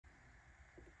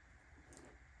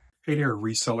Hey there,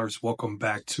 resellers. Welcome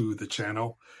back to the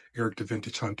channel, Eric the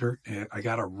Vintage Hunter. And I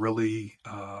got a really,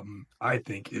 I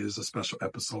think is a special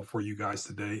episode for you guys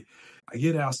today. I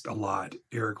get asked a lot,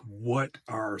 Eric, what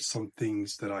are some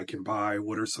things that I can buy?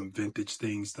 What are some vintage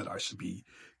things that I should be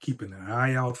keeping an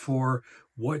eye out for?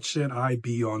 What should I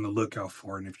be on the lookout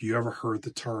for? And if you ever heard the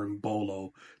term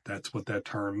BOLO, that's what that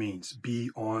term means,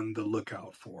 be on the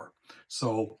lookout for.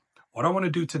 So what I want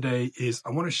to do today is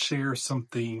I want to share some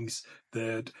things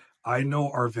that I know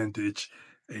are vintage,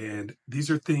 and these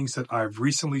are things that I've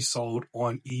recently sold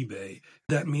on eBay.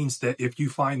 That means that if you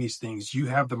find these things, you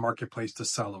have the marketplace to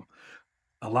sell them.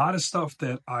 A lot of stuff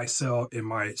that I sell in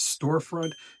my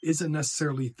storefront isn't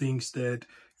necessarily things that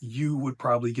you would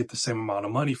probably get the same amount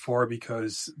of money for,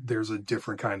 because there's a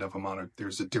different kind of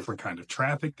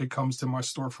traffic that comes to my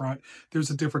storefront. There's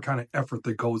a different kind of effort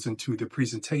that goes into the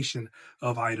presentation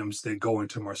of items that go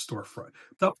into my storefront.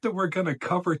 Stuff that we're going to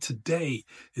cover today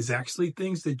is actually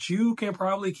things that you can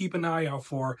probably keep an eye out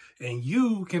for, and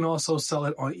you can also sell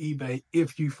it on eBay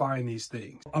if you find these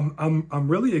things. I'm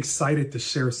really excited to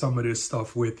share some of this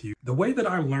stuff with you. The way that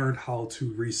I learned how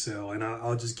to resell, and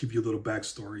I'll just give you a little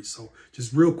backstory. So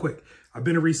just real quick, I've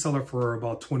been a reseller for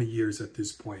about 20 years at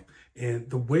this point. And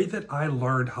the way that I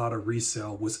learned how to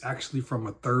resell was actually from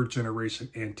a third generation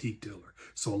antique dealer.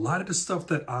 So a lot of the stuff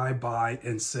that I buy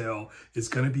and sell is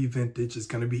going to be vintage, it's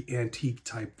going to be antique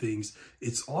type things.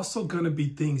 It's also going to be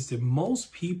things that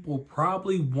most people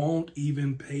probably won't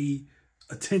even pay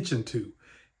attention to.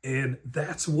 And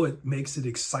that's what makes it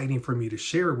exciting for me to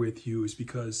share with you, is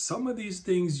because some of these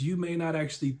things you may not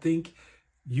actually think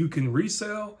you can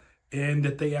resell, and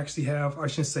that they actually have, I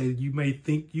shouldn't say you may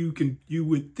think you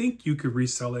would think you could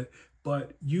resell it,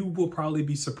 but you will probably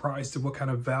be surprised at what kind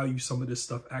of value some of this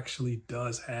stuff actually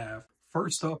does have.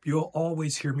 First up, you'll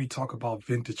always hear me talk about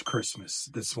vintage Christmas.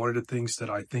 That's one of the things that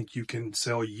I think you can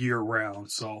sell year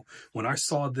round. So when I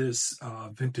saw this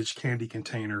vintage candy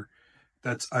container,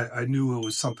 I knew it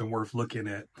was something worth looking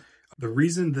at. The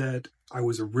reason that I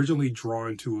was originally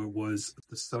drawn to it was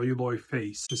the celluloid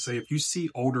face. To say, if you see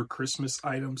older Christmas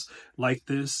items like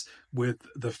this, with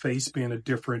the face being a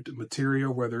different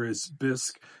material, whether it's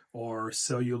bisque or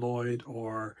celluloid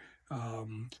or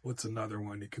what's another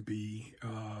one? It could be,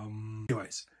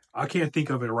 anyways, I can't think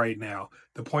of it right now.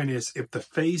 The point is, if the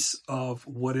face of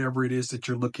whatever it is that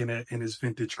you're looking at in this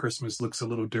vintage Christmas looks a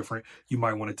little different, you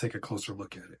might want to take a closer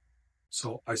look at it.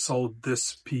 So I sold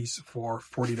this piece for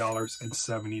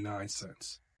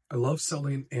 $40.79. I love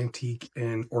selling antique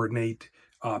and ornate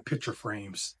picture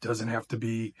frames. Doesn't have to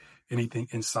be anything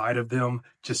inside of them,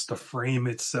 just the frame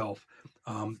itself.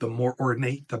 The more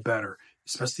ornate, the better,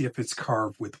 especially if it's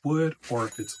carved with wood or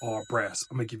if it's all brass.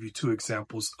 I'm going to give you two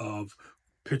examples of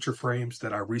picture frames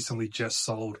that I recently just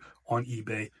sold on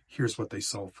eBay. Here's what they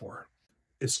sold for.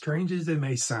 As strange as it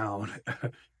may sound,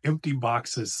 empty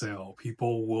boxes sell.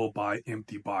 People will buy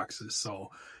empty boxes.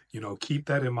 So, keep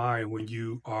that in mind when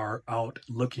you are out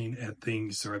looking at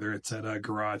things, whether it's at a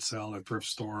garage sale, a thrift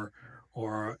store,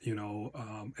 or,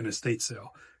 an estate sale.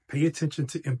 Pay attention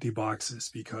to empty boxes,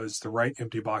 because the right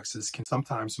empty boxes can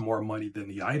sometimes more money than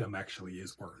the item actually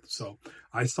is worth. So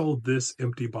I sold this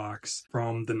empty box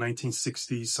from the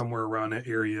 1960s, somewhere around that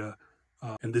area.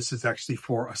 And this is actually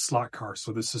for a slot car.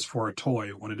 So this is for a toy.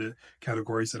 One of the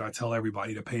categories that I tell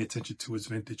everybody to pay attention to is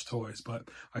vintage toys. But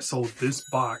I sold this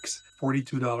box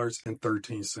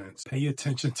 $42.13. Pay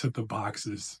attention to the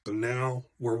boxes. So now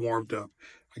we're warmed up.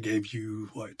 I gave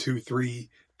you two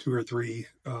or three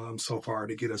so far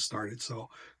to get us started. So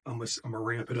I'm gonna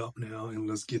ramp it up now, and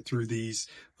let's get through these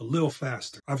a little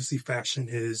faster. Obviously, fashion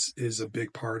is a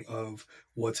big part of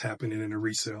what's happening in the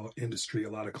resale industry. A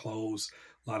lot of clothes,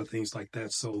 a lot of things like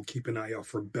that. So keep an eye out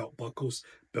for belt buckles.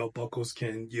 Belt buckles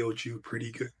can yield you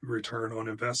pretty good return on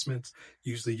investments.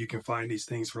 Usually you can find these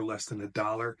things for less than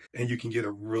 $1, and you can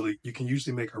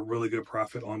usually make a really good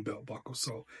profit on belt buckles.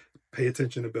 So pay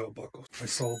attention to belt buckles. I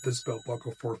sold this belt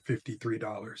buckle for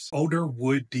 $53. Older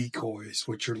wood decoys,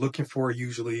 what you're looking for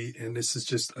usually, and this is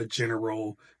just a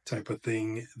general type of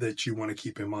thing that you want to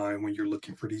keep in mind when you're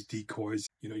looking for these decoys.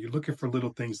 You're looking for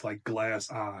little things like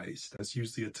glass eyes. That's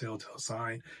usually a telltale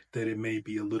sign that it may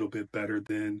be a little bit better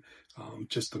than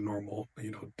just a normal,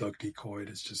 duck decoy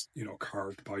that's just,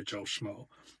 carved by Joe Schmo.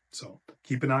 So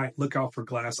look out for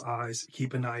glass eyes.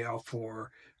 Keep an eye out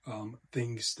for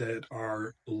things that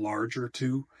are larger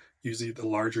too. Usually the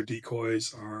larger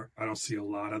decoys I don't see a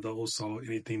lot of those. So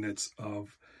anything that's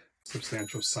of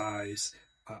substantial size,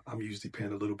 I'm usually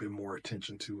paying a little bit more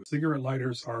attention to. Cigarette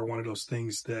lighters are one of those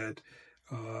things that,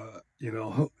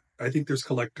 I think there's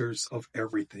collectors of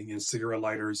everything, and cigarette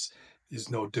lighters is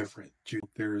no different.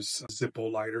 There's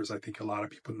Zippo lighters. I think a lot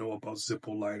of people know about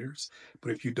Zippo lighters,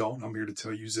 but if you don't, I'm here to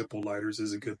tell you Zippo lighters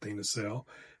is a good thing to sell.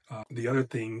 The other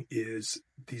thing is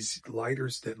these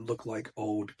lighters that look like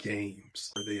old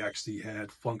games, where they actually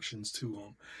had functions to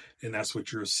them, and that's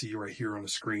what you'll see right here on the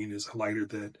screen is a lighter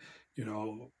that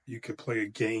you could play a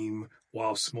game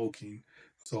while smoking.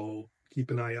 So keep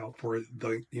an eye out for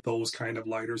those kind of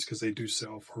lighters because they do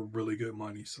sell for really good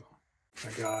money. So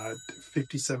I got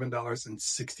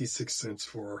 $57.66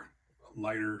 for a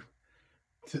lighter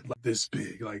this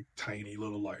big, like tiny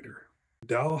little lighter.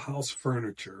 Dollhouse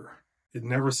furniture. It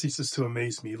never ceases to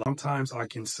amaze me. Sometimes I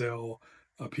can sell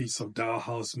a piece of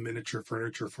dollhouse miniature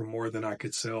furniture for more than I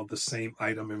could sell the same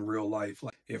item in real life.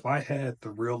 Like if I had the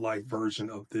real life version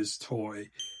of this toy,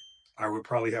 I would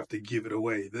probably have to give it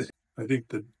away. I think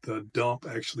the dump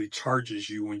actually charges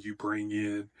you when you bring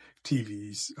in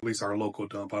TVs, at least our local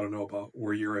dump. I don't know about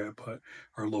where you're at, but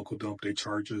our local dump, they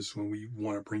charge us when we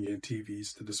want to bring in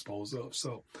TVs to dispose of.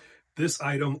 So this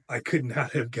item I could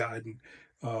not have gotten.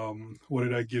 What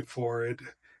did I get for it?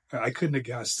 I couldn't have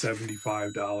got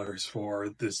 $75 for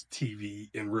this TV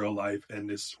in real life and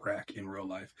this rack in real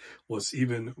life. What's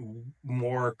even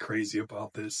more crazy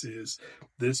about this is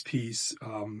this piece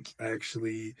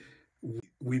actually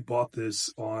we bought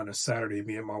this on a Saturday.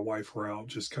 Me and my wife were out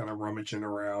just kind of rummaging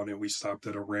around and we stopped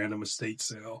at a random estate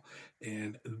sale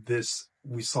and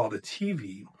we saw the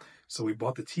TV. So we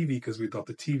bought the TV because we thought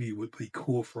the TV would be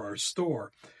cool for our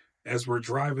store. As we're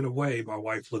driving away, my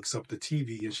wife looks up the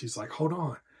TV and she's like, hold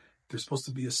on, there's supposed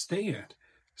to be a stand.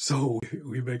 So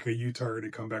we make a U-turn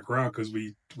and come back around because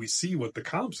we see what the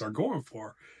comps are going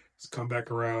for. Let's come back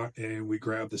around and we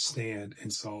grab the stand.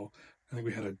 And so I think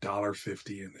we had $1.50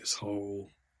 in this whole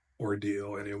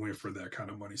ordeal and it went for that kind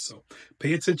of money. So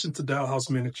pay attention to dollhouse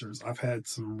miniatures. I've had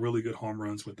some really good home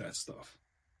runs with that stuff.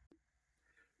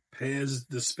 Pez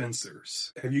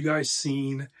dispensers. Have you guys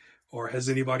seen or has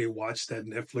anybody watched that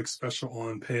Netflix special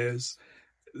on Pez?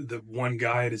 The one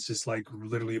guy that's just like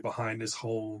literally behind this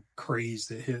whole craze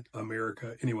that hit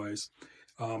America. Anyways,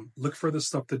 look for the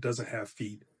stuff that doesn't have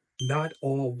feet. Not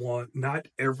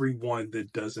everyone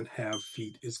that doesn't have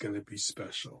feet is going to be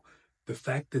special. The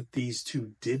fact that these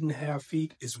two didn't have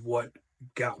feet is what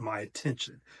got my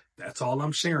attention. That's all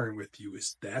I'm sharing with you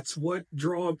is that's what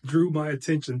drew my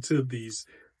attention to these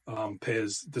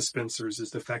Pez dispensers is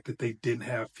the fact that they didn't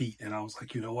have feet. And I was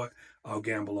like, you know what? I'll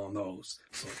gamble on those.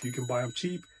 So if you can buy them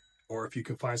cheap or if you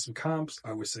can find some comps,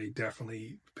 I would say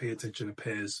definitely pay attention to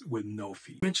Pez with no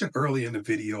feet. I mentioned early in the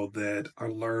video that I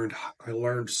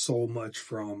learned so much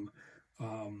from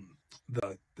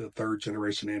the third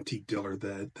generation antique dealer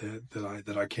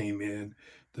that I came in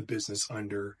the business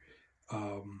under.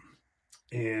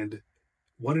 And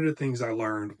one of the things I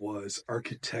learned was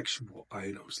architectural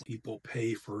items. People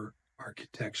pay for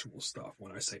architectural stuff.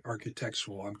 When I say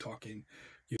architectural, I'm talking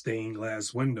stained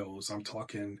glass windows. I'm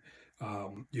talking,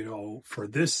 for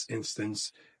this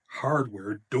instance,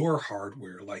 door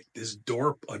hardware, like a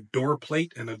door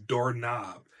plate and a door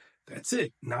knob. That's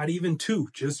it. Not even two,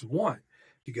 just one.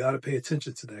 You got to pay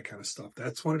attention to that kind of stuff.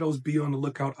 That's one of those be on the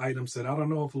lookout items that I don't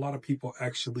know if a lot of people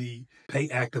actually pay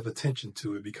active attention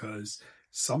to it because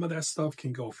some of that stuff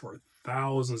can go for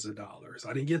thousands of dollars.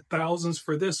 I didn't get thousands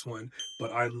for this one,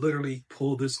 but I literally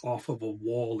pulled this off of a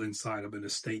wall inside of an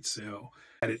estate sale.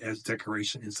 Had it as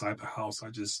decoration inside the house.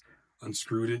 I just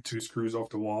unscrewed it, 2 screws off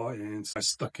the wall, and I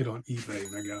stuck it on eBay,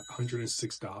 and I got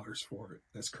 $106 for it.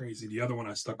 That's crazy. The other one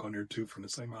I stuck on there too from the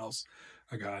same house.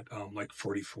 I got like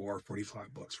 44,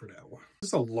 45 bucks for that one.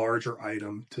 This is a larger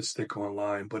item to stick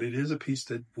online, but it is a piece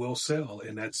that will sell,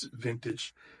 and that's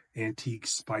vintage antique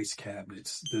spice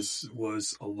cabinets. This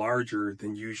was a larger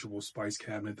than usual spice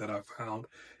cabinet that I found,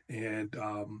 and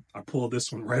I pulled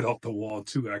this one right off the wall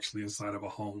too, actually inside of a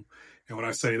home. And when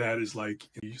I say that is like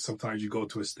sometimes you go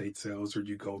to estate sales or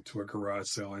you go to a garage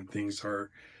sale and things are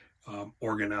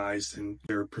organized and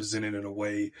they're presented in a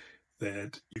way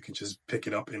that you can just pick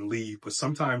it up and leave. But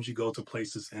sometimes you go to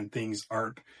places and things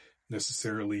aren't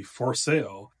necessarily for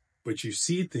sale, but you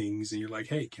see things and you're like,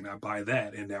 hey, can I buy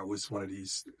that? And that was one of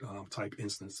these type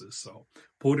instances. So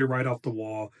pulled it right off the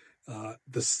wall.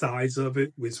 The size of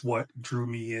it was what drew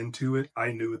me into it.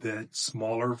 I knew that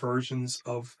smaller versions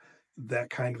of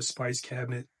that kind of spice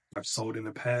cabinet I've sold in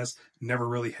the past never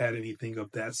really had anything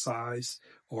of that size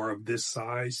or of this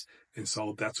size. And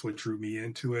so that's what drew me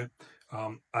into it.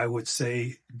 I would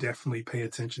say definitely pay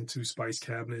attention to spice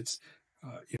cabinets,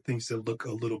 things that look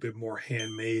a little bit more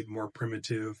handmade, more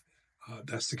primitive.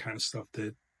 That's the kind of stuff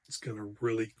that is going to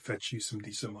really fetch you some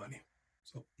decent money.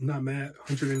 So I'm not mad.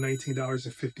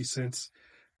 $119.50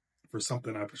 for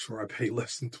something I'm sure I paid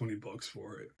less than 20 bucks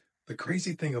for it. The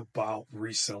crazy thing about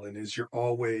reselling is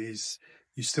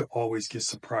you still always get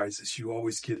surprises. You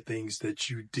always get things that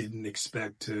you didn't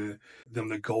expect them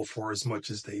to go for as much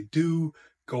as they do,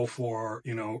 go for,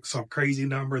 some crazy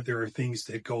number. There are things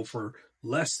that go for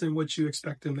less than what you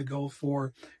expect them to go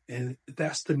for. And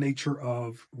that's the nature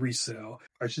of resale.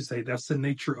 I should say that's the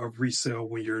nature of resale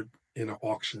when you're in an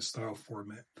auction style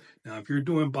format. Now, if you're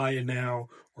doing buy it now,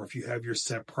 or if you have your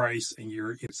set price and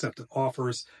you're accepting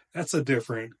offers, that's a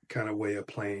different kind of way of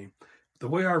playing. The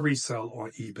way I resell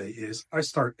on eBay is I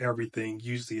start everything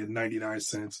usually at 99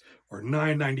 cents or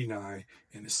 9.99,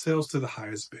 and it sells to the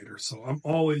highest bidder. So I'm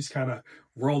always kind of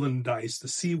rolling dice to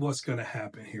see what's going to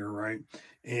happen here, right?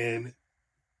 And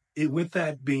with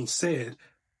that being said,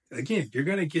 again, you're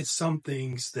going to get some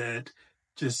things that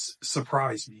just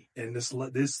surprise me. And this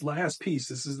last piece,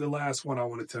 this is the last one I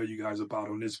want to tell you guys about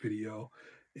on this video.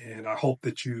 And I hope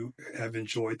that you have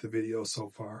enjoyed the video so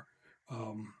far.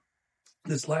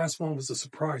 This last one was a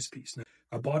surprise piece. Now,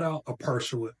 I bought out a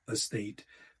partial estate.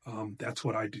 That's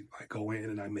what I do. I go in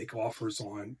and I make offers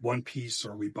on one piece,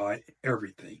 or we buy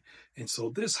everything. And so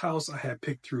this house, I had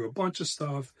picked through a bunch of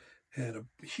stuff, had a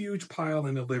huge pile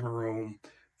in the living room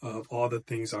of all the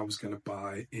things I was going to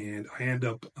buy. And I end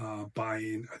up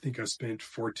buying, I think I spent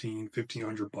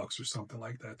 $1,500 or something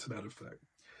like that, to that effect,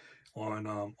 on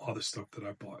all the stuff that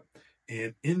I bought.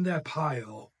 And in that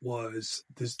pile was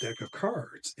this deck of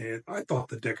cards. And I thought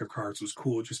the deck of cards was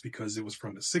cool just because it was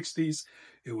from the 60s.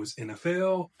 It was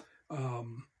NFL.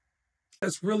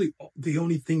 That's really the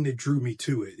only thing that drew me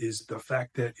to it, is the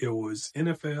fact that it was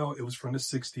NFL. It was from the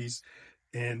 60s.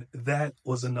 And that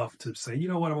was enough to say, you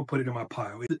know what, I'm going to put it in my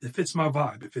pile. If it's my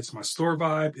vibe, if it's my store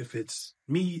vibe, if it's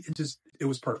me, it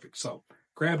was perfect. So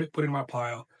grabbed it, put it in my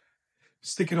pile,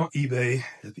 stick it on eBay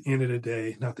at the end of the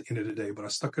day. Not the end of the day, but I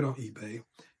stuck it on eBay.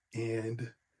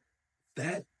 And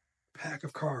that pack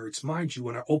of cards, mind you,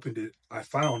 when I opened it, I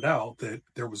found out that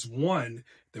there was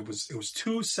it was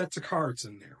two sets of cards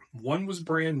in there. One was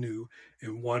brand new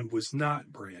and one was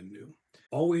not brand new.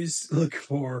 Always look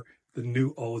for the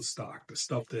new old stock, the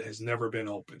stuff that has never been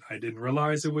opened. I didn't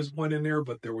realize there was one in there,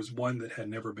 but there was one that had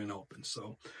never been opened.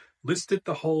 So listed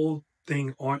the whole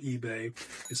thing on eBay.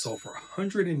 It sold for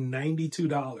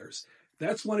 $192.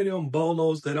 That's one of them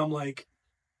bolos that I'm like,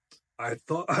 I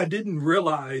didn't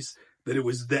realize that it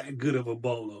was that good of a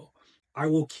bolo. I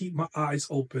will keep my eyes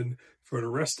open for the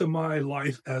rest of my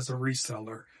life as a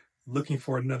reseller, looking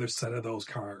for another set of those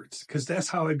cards, because that's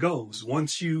how it goes.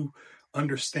 Once you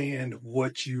understand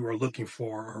what you are looking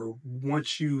for, or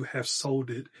once you have sold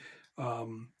it,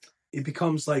 it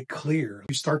becomes like clear.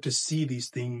 You start to see these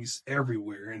things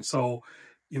everywhere. And so,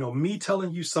 me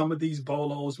telling you some of these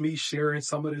bolos, me sharing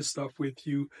some of this stuff with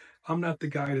you, I'm not the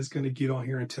guy that's going to get on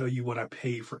here and tell you what I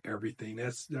paid for everything.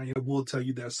 I will tell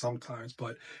you that sometimes,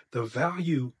 but the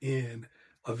value in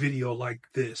a video like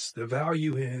this, the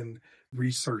value in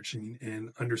researching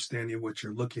and understanding what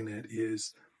you're looking at,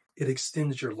 is it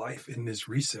extends your life in this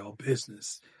resale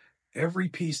business. Every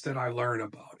piece that I learn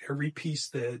about, every piece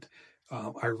that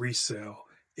I resell,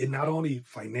 it not only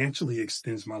financially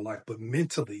extends my life, but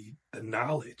mentally, the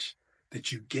knowledge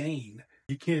that you gain,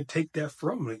 you can't take that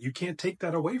from me. You can't take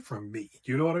that away from me.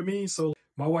 You know what I mean? So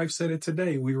my wife said it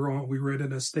today. We were at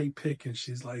an estate pick, and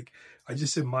she's like, I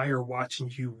just admire watching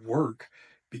you work,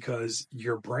 because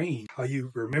your brain, how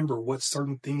you remember what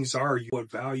certain things are,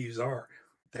 what values are,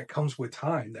 that comes with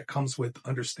time. That comes with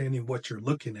understanding what you're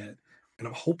looking at. And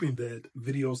I'm hoping that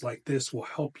videos like this will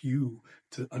help you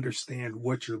to understand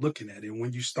what you're looking at. And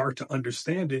when you start to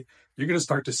understand it, you're going to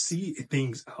start to see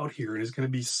things out here. And it's going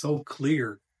to be so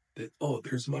clear that, oh,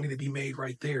 there's money to be made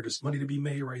right there. There's money to be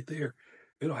made right there.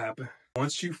 It'll happen.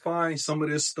 Once you find some of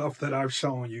this stuff that I've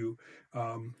shown you,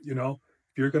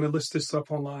 if you're going to list this stuff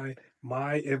online,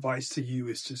 my advice to you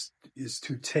is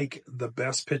to take the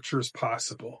best pictures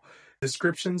possible.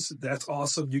 Descriptions, that's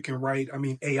awesome. You can write,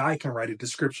 AI can write a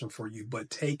description for you,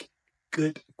 but take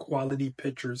good quality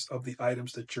pictures of the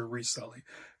items that you're reselling.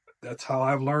 That's how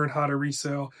I've learned how to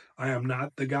resell. I am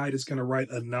not the guy that's going to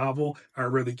write a novel. I'd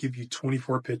rather give you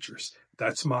 24 pictures.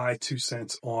 That's my 2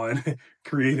 cents on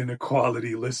creating a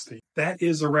quality listing. That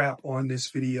is a wrap on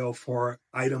this video for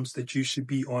items that you should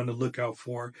be on the lookout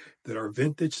for, that are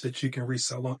vintage, that you can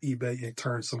resell on eBay and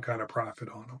turn some kind of profit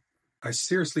on them. I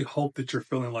seriously hope that you're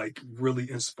feeling like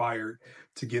really inspired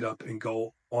to get up and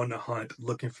go on the hunt,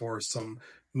 looking for some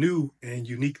new and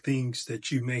unique things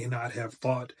that you may not have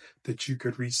thought that you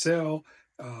could resell,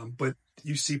 but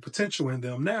you see potential in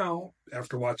them now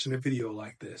after watching a video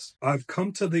like this. I've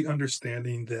come to the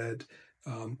understanding that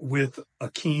with a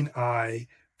keen eye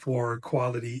for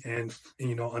quality and,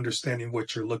 understanding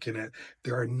what you're looking at.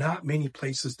 There are not many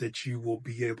places that you will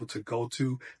be able to go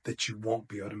to that you won't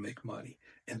be able to make money.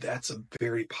 And that's a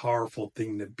very powerful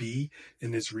thing to be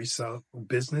in this resale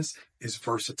business, is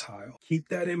versatile. Keep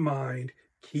that in mind.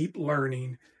 Keep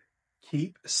learning,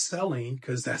 keep selling,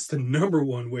 because that's the number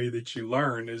one way that you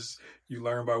learn, is you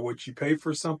learn by what you pay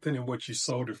for something and what you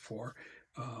sold it for.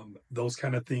 Those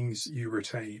kind of things you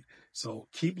retain. So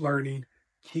keep learning,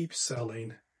 keep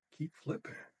selling, keep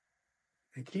flipping,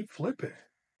 and keep flipping.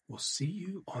 We'll see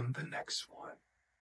you on the next one.